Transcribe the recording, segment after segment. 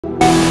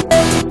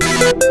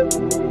Before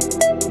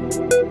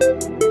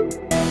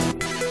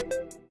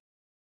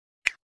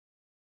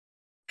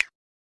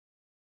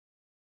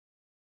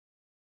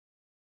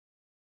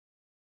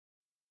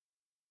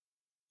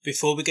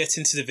we get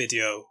into the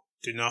video,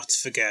 do not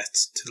forget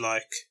to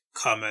like,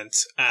 comment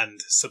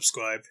and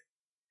subscribe.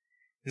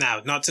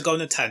 Now, not to go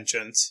on a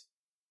tangent,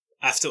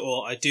 after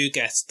all I do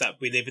get that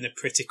we live in a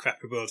pretty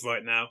crappy world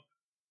right now,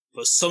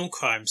 but some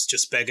crimes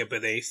just beg a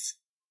belief.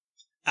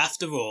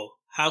 After all,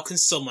 how can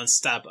someone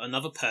stab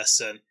another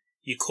person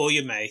you call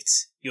your mate,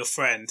 your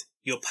friend,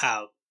 your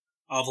pal,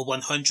 over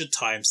 100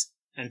 times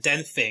and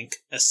then think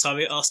a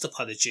sorry-arsed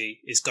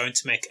apology is going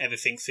to make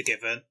everything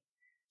forgiven,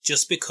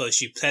 just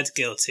because you pled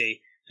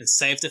guilty and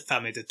saved the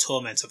family the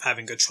torment of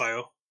having a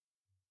trial?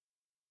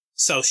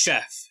 So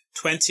Chef,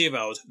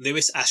 20-year-old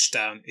Lewes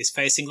Ashdown is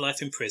facing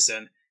life in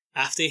prison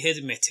after he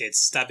admitted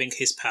stabbing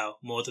his pal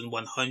more than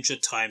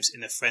 100 times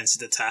in a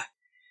frenzied attack.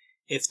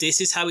 If this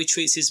is how he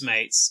treats his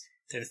mates,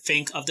 then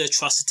think of the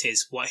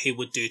atrocities what he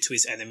would do to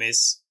his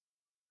enemies.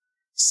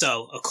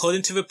 So,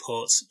 according to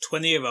reports,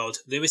 20-year-old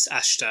Lewes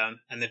Ashdown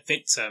and the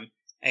victim,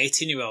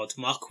 18-year-old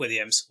Marc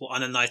Williams, were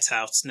on a night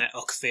out near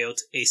Uckfield,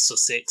 East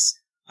Sussex,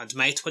 on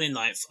May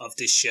 29th of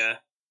this year.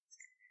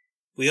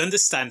 We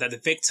understand that the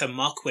victim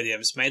Marc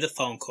Williams made a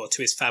phone call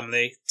to his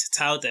family to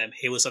tell them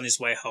he was on his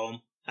way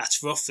home at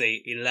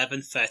roughly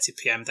 11:30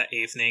 p.m. that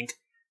evening,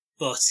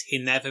 but he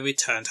never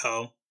returned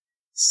home.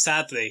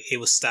 Sadly, he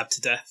was stabbed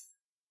to death.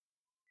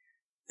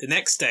 The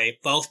next day,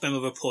 both men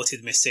were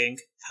reported missing.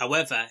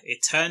 However, it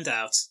turned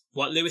out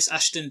what Lewes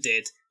Ashdown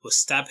did was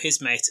stab his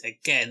mate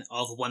again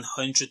over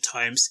 100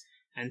 times,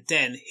 and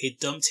then he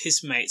dumped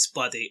his mate's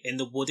body in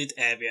the wooded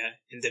area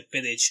in the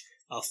village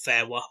of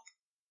Fairwap.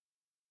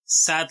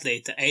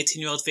 Sadly, the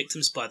 18-year-old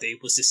victim's body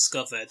was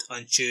discovered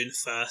on June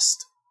 1st.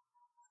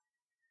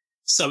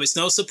 So it's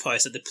no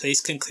surprise that the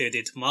police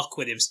concluded Marc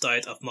Williams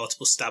died of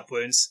multiple stab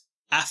wounds.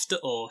 After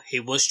all, he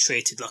was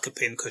treated like a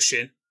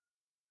pincushion.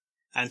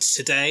 And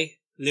today,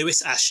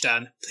 Lewes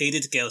Ashdown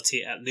pleaded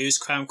guilty at Lewes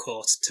Crown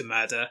Court to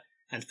murder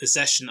and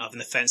possession of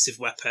an offensive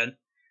weapon,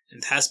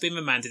 and has been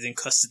remanded in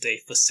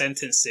custody for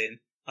sentencing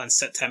on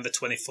September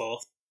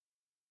 24th.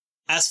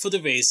 As for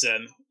the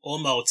reason or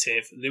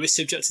motive Lewes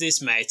subjected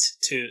his mate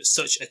to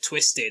such a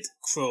twisted,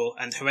 cruel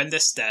and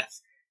horrendous death,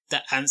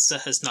 that answer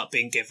has not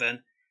been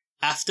given.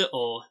 After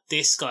all,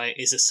 this guy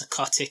is a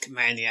psychotic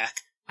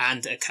maniac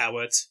and a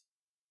coward.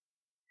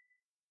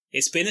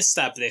 It's been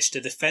established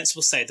the defence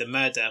will say the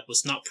murder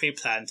was not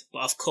pre-planned,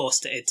 but of course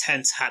the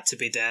intent had to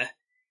be there.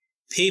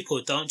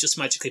 People don't just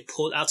magically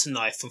pull out a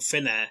knife from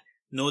thin air,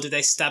 nor do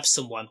they stab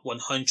someone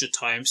 100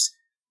 times,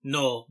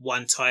 nor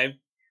one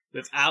time,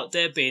 without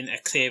there being a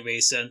clear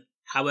reason,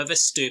 however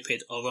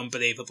stupid or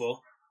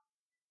unbelievable.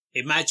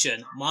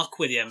 Imagine Marc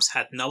Williams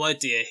had no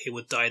idea he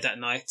would die that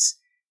night.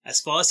 As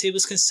far as he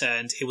was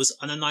concerned, he was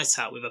on a night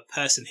out with a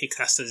person he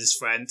classed as his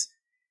friend,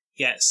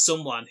 yet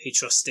someone he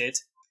trusted.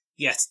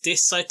 Yet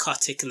this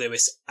psychotic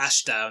Lewes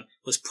Ashdown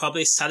was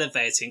probably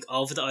salivating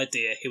over the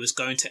idea he was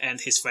going to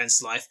end his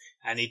friend's life,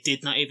 and he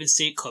did not even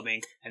see it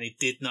coming, and he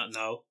did not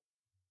know.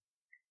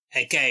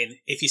 Again,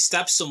 if you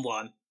stab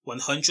someone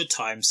 100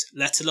 times,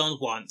 let alone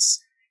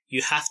once,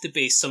 you have to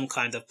be some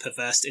kind of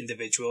perverse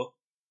individual.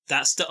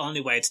 That's the only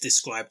way to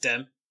describe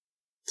them.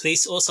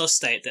 Police also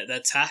state that the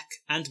attack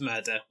and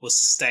murder was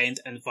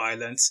sustained and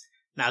violent.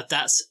 Now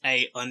that's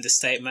an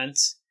understatement.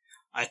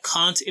 I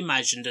can't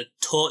imagine the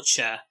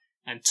torture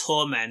and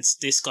torment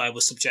this guy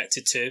was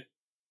subjected to.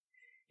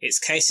 It's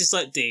cases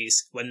like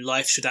these when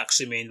life should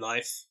actually mean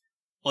life.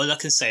 All I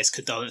can say is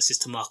condolences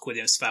to Marc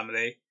Williams'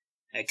 family.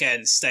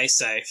 Again, stay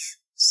safe.